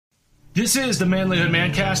This is the Manlyhood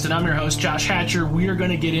Mancast, and I'm your host, Josh Hatcher. We are going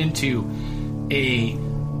to get into a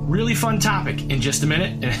really fun topic in just a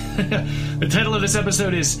minute. The title of this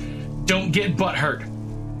episode is Don't Get Butt Hurt.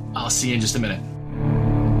 I'll see you in just a minute.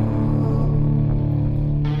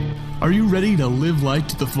 Are you ready to live life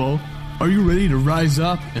to the full? Are you ready to rise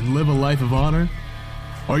up and live a life of honor?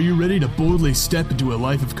 Are you ready to boldly step into a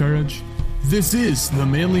life of courage? This is the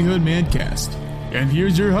Manlyhood Mancast, and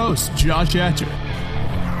here's your host, Josh Hatcher.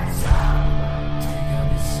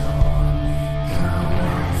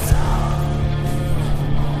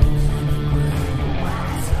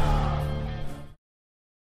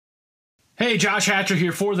 Hey, Josh Hatcher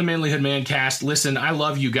here for the Manlyhood Mancast. Listen, I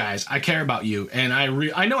love you guys. I care about you. And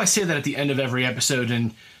I know I say that at the end of every episode,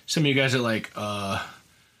 and some of you guys are like,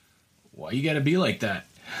 why you gotta be like that?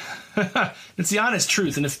 It's the honest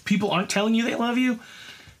truth. And if people aren't telling you they love you,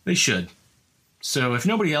 they should. So if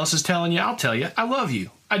nobody else is telling you, I'll tell you. I love you.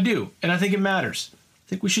 I do. And I think it matters. I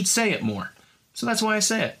think we should say it more. So that's why I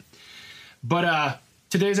say it. But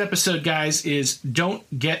today's episode, guys, is Don't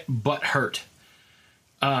Get Butt Hurt.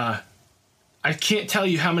 I can't tell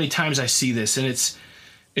you how many times I see this, and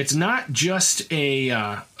it's not just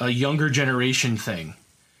a younger generation thing.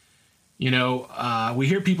 You know, we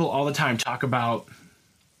hear people all the time talk about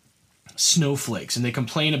snowflakes, and they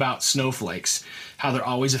complain about snowflakes, how they're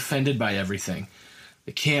always offended by everything.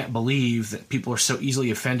 They can't believe that people are so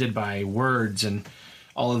easily offended by words and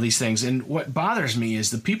all of these things. And what bothers me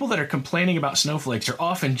is the people that are complaining about snowflakes are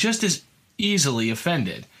often just as easily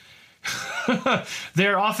offended.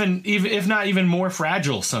 They're often, even if not even more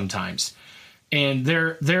fragile sometimes, and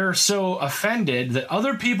they're so offended that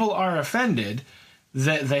other people are offended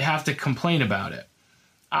that they have to complain about it.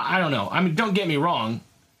 I don't know. I mean, don't get me wrong.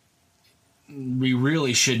 We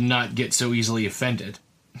really should not get so easily offended,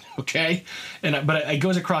 okay? But it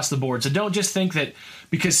goes across the board. So don't just think that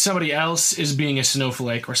because somebody else is being a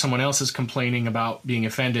snowflake or someone else is complaining about being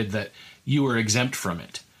offended that you are exempt from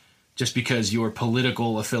it. Just because your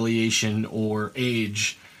political affiliation or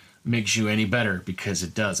age makes you any better, because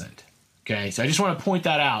it doesn't. Okay, so I just want to point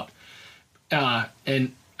that out.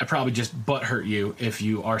 And I probably just butt hurt you if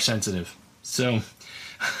you are sensitive. So,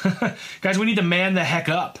 guys, we need to man the heck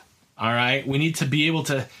up. All right, we need to be able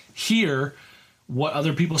to hear what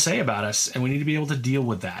other people say about us, and we need to be able to deal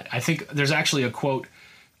with that. I think there's actually a quote,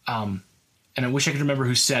 and I wish I could remember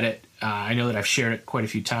who said it. I know that I've shared it quite a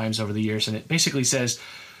few times over the years, and it basically says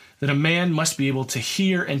that a man must be able to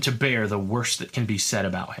hear and to bear the worst that can be said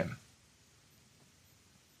about him.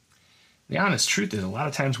 The honest truth is a lot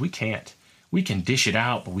of times we can't. We can dish it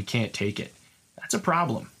out, but we can't take it. That's a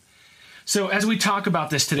problem. So as we talk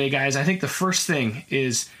about this today, guys, I think the first thing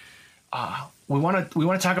is we want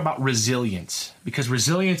to talk about resilience, because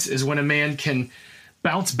resilience is when a man can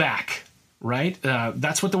bounce back, right?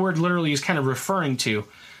 That's what the word literally is kind of referring to,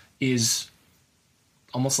 is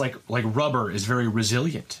almost like rubber is very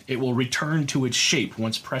resilient. It will return to its shape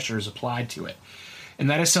once pressure is applied to it. And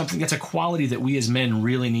that is something, that's a quality that we as men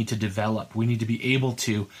really need to develop. We need to be able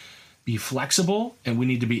to be flexible, and we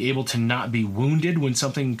need to be able to not be wounded when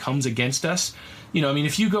something comes against us. You know, I mean,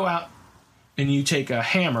 if you go out and you take a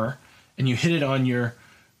hammer and you hit it on your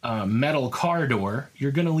metal car door,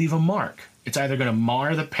 you're going to leave a mark. It's either going to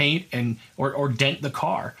mar the paint or dent the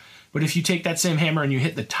car. But if you take that same hammer and you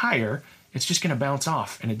hit the tire, it's just going to bounce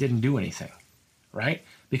off, and it didn't do anything, right?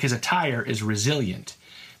 Because a tire is resilient.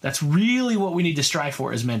 That's really what we need to strive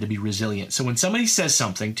for as men, to be resilient. So when somebody says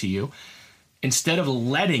something to you, instead of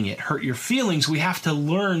letting it hurt your feelings, we have to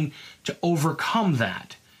learn to overcome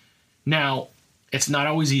that. Now, it's not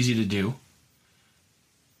always easy to do.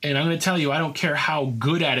 And I'm going to tell you, I don't care how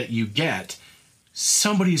good at it you get,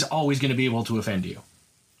 somebody's always going to be able to offend you,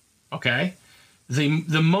 okay?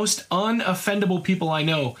 The most unoffendable people I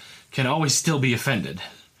know can always still be offended.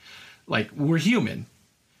 Like, we're human.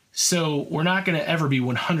 So we're not going to ever be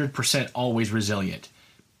 100% always resilient.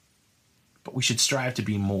 But we should strive to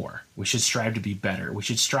be more. We should strive to be better. We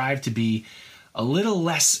should strive to be a little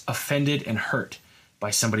less offended and hurt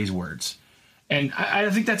by somebody's words. And I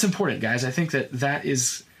think that's important, guys. I think that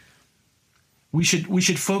is... We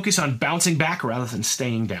should focus on bouncing back rather than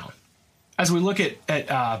staying down. As we look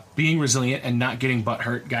at being resilient and not getting butt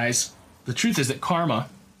hurt, guys, the truth is that karma,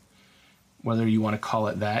 whether you want to call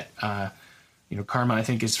it that, karma, I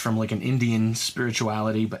think, is from like an Indian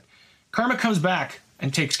spirituality, but karma comes back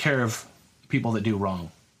and takes care of people that do wrong.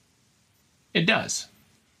 It does.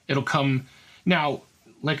 It'll come. Now,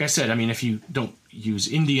 like I said, I mean, if you don't use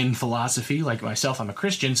Indian philosophy, like myself, I'm a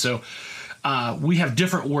Christian, so we have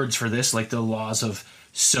different words for this, like the laws of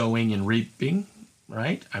sowing and reaping,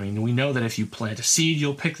 right? I mean, we know that if you plant a seed,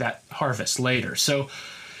 you'll pick that harvest later. So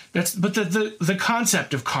But the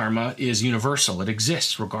concept of karma is universal. It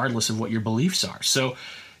exists regardless of what your beliefs are. So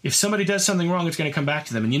if somebody does something wrong, it's going to come back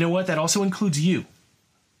to them. And you know what? That also includes you.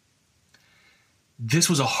 This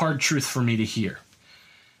was a hard truth for me to hear.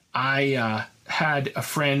 I had a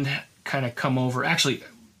friend kind of come over. Actually,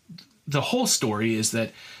 the whole story is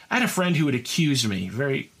that I had a friend who had accused me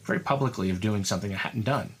very, very publicly of doing something I hadn't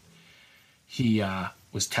done. He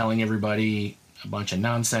was telling everybody a bunch of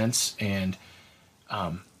nonsense, and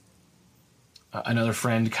another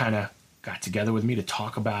friend kind of got together with me to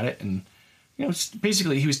talk about it. And,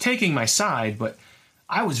 basically he was taking my side, but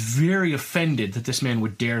I was very offended that this man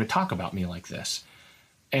would dare to talk about me like this.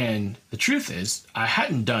 And the truth is, I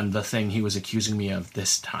hadn't done the thing he was accusing me of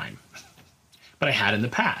this time, but I had in the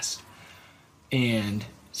past. And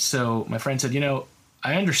so my friend said,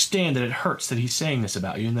 I understand that it hurts that he's saying this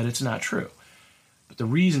about you and that it's not true. But the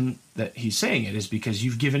reason that he's saying it is because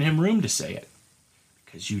you've given him room to say it,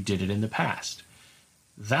 because you did it in the past.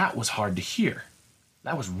 That was hard to hear.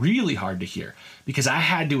 That was really hard to hear, because I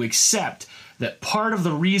had to accept that part of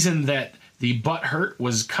the reason that the butt hurt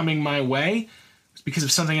was coming my way was because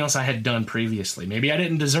of something else I had done previously. Maybe I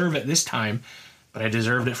didn't deserve it this time, but I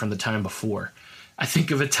deserved it from the time before. I think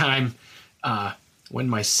of a time when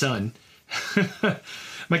my son,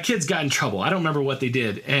 my kids got in trouble. I don't remember what they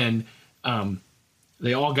did, and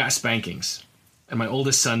they all got spankings. And my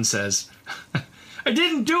oldest son says, I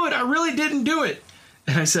didn't do it. I really didn't do it.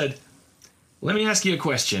 And I said, let me ask you a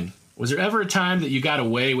question. Was there ever a time that you got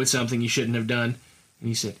away with something you shouldn't have done? And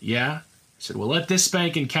he said, yeah. I said, well, let this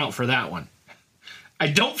spanking count for that one. I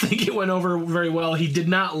don't think it went over very well. He did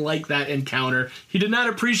not like that encounter. He did not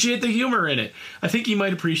appreciate the humor in it. I think he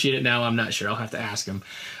might appreciate it now. I'm not sure. I'll have to ask him.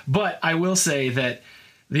 But I will say that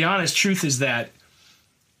the honest truth is that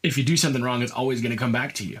if you do something wrong, it's always going to come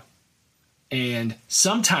back to you. And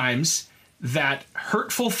sometimes that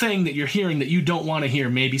hurtful thing that you're hearing that you don't want to hear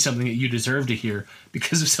may be something that you deserve to hear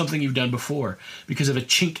because of something you've done before, because of a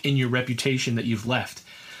chink in your reputation that you've left.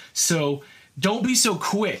 So don't be so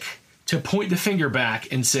quick to point the finger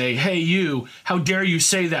back and say, hey, you, how dare you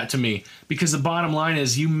say that to me? Because the bottom line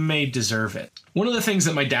is you may deserve it. One of the things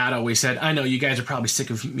that my dad always said, I know you guys are probably sick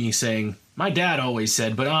of me saying, my dad always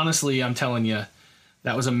said, but honestly, I'm telling you,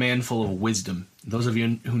 that was a man full of wisdom. Those of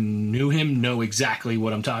you who knew him know exactly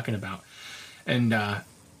what I'm talking about. And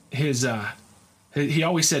he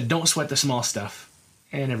always said, don't sweat the small stuff.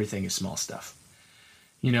 And everything is small stuff.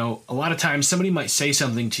 A lot of times somebody might say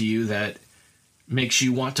something to you that makes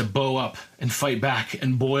you want to bow up and fight back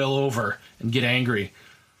and boil over and get angry.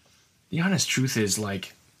 The honest truth is,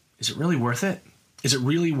 is it really worth it? Is it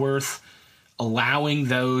really worth allowing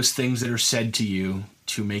those things that are said to you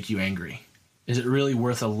to make you angry? Is it really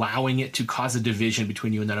worth allowing it to cause a division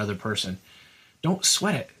between you and that other person? Don't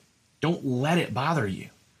sweat it. Don't let it bother you.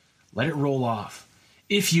 Let it roll off.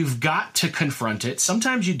 If you've got to confront it,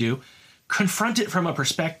 sometimes you do, confront it from a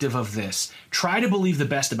perspective of this. Try to believe the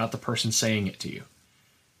best about the person saying it to you.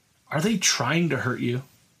 Are they trying to hurt you?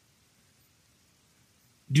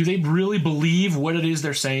 Do they really believe what it is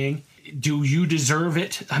they're saying? Do you deserve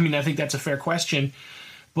it? I mean, I think that's a fair question,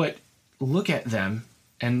 but look at them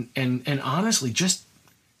and honestly, just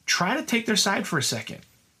try to take their side for a second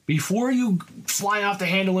before you fly off the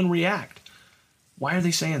handle and react. Why are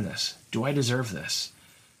they saying this? Do I deserve this?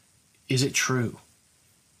 Is it true?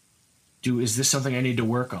 Is this something I need to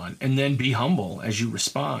work on? And then be humble as you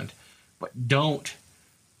respond. But don't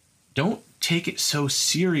take it so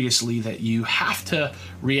seriously that you have to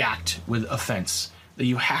react with offense, that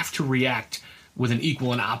you have to react with an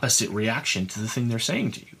equal and opposite reaction to the thing they're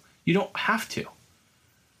saying to you. You don't have to.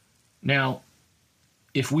 Now,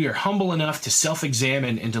 if we are humble enough to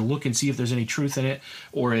self-examine and to look and see if there's any truth in it,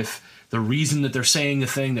 or if the reason that they're saying the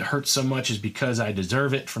thing that hurts so much is because I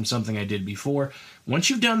deserve it from something I did before, once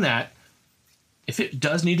you've done that, if it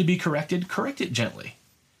does need to be corrected, correct it gently.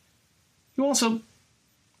 You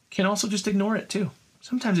can also just ignore it too.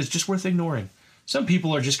 Sometimes it's just worth ignoring. Some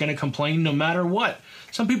people are just going to complain no matter what.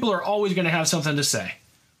 Some people are always going to have something to say.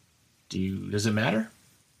 Does it matter?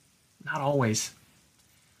 Not always.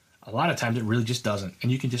 A lot of times it really just doesn't,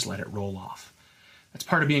 and you can just let it roll off. That's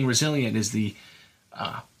part of being resilient, is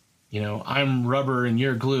I'm rubber and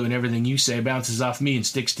you're glue, and everything you say bounces off me and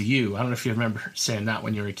sticks to you. I don't know if you remember saying that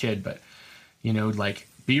when you were a kid, but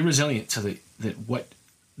be resilient so that what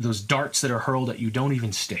those darts that are hurled at you don't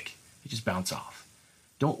even stick. They just bounce off.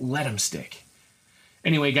 Don't let them stick.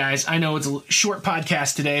 Anyway, guys, I know it's a short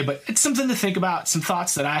podcast today, but it's something to think about, some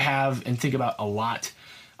thoughts that I have and think about a lot.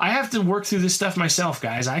 I have to work through this stuff myself,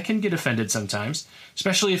 guys. I can get offended sometimes,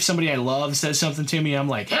 especially if somebody I love says something to me. I'm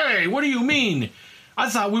like, hey, what do you mean? I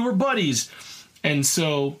thought we were buddies. And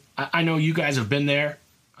so I know you guys have been there.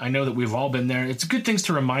 I know that we've all been there. It's good things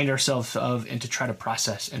to remind ourselves of and to try to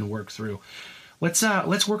process and work through.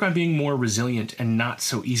 Let's work on being more resilient and not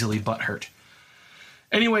so easily butthurt.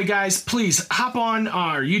 Anyway, guys, please hop on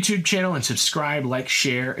our YouTube channel and subscribe, like,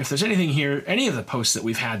 share. If there's anything here, any of the posts that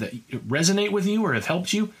we've had that resonate with you or have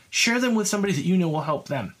helped you, share them with somebody that you know will help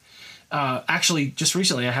them. Actually, just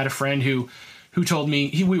recently, I had a friend who told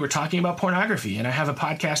me we were talking about pornography, and I have a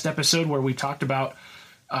podcast episode where we talked about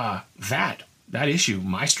that issue,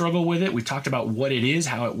 my struggle with it. We talked about what it is,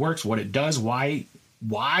 how it works, what it does, why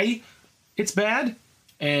it's bad,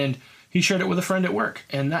 and he shared it with a friend at work,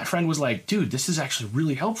 and that friend was like, dude, this is actually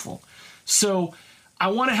really helpful. So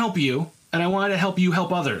I want to help you, and I want to help you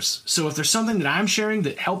help others. So if there's something that I'm sharing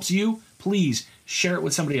that helps you, please share it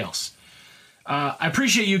with somebody else. I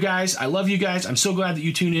appreciate you guys. I love you guys. I'm so glad that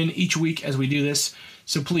you tune in each week as we do this.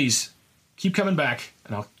 So please keep coming back,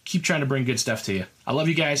 and I'll keep trying to bring good stuff to you. I love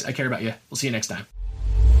you guys. I care about you. We'll see you next time.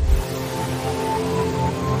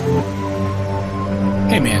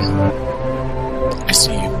 Hey, man. I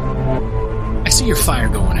see you. I see your fire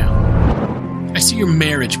going out. I see your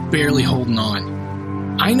marriage barely holding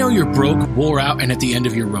on. I know you're broke, wore out, and at the end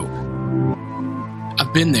of your rope.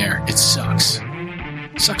 I've been there. It sucks.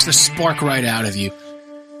 It sucks the spark right out of you.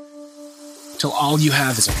 Till all you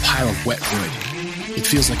have is a pile of wet wood. It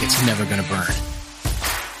feels like it's never gonna burn.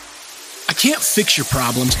 I can't fix your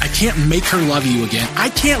problems. I can't make her love you again. I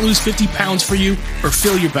can't lose 50 pounds for you or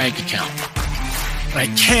fill your bank account. But I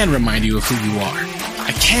can remind you of who you are.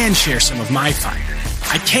 I can share some of my fire.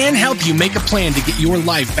 I can help you make a plan to get your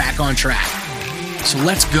life back on track. So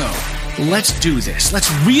let's go. Let's do this. Let's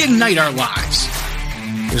reignite our lives.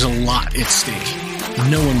 There's a lot at stake.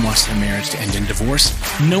 No one wants their marriage to end in divorce.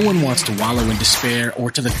 No one wants to wallow in despair or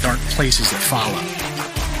to the dark places that follow.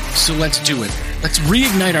 So let's do it. Let's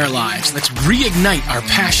reignite our lives. Let's reignite our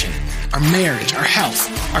passion, our marriage, our health,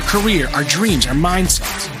 our career, our dreams, our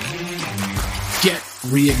mindsets. Get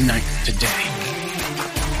Reignite today.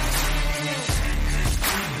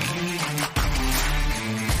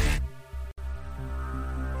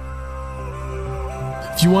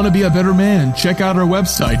 If you want to be a better man, check out our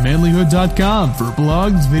website, manlyhood.com, for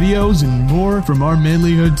blogs, videos, and more from our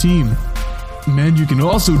Manlyhood team. And you can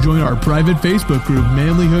also join our private Facebook group,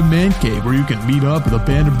 Manlyhood Man Cave, where you can meet up with a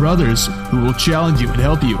band of brothers who will challenge you and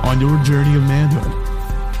help you on your journey of manhood.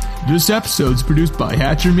 This episode is produced by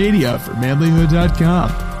Hatcher Media for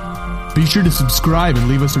manlyhood.com. Be sure to subscribe and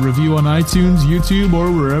leave us a review on iTunes, YouTube,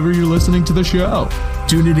 or wherever you're listening to the show.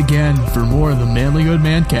 Tune in again for more of the Manlyhood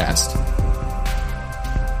Mancast.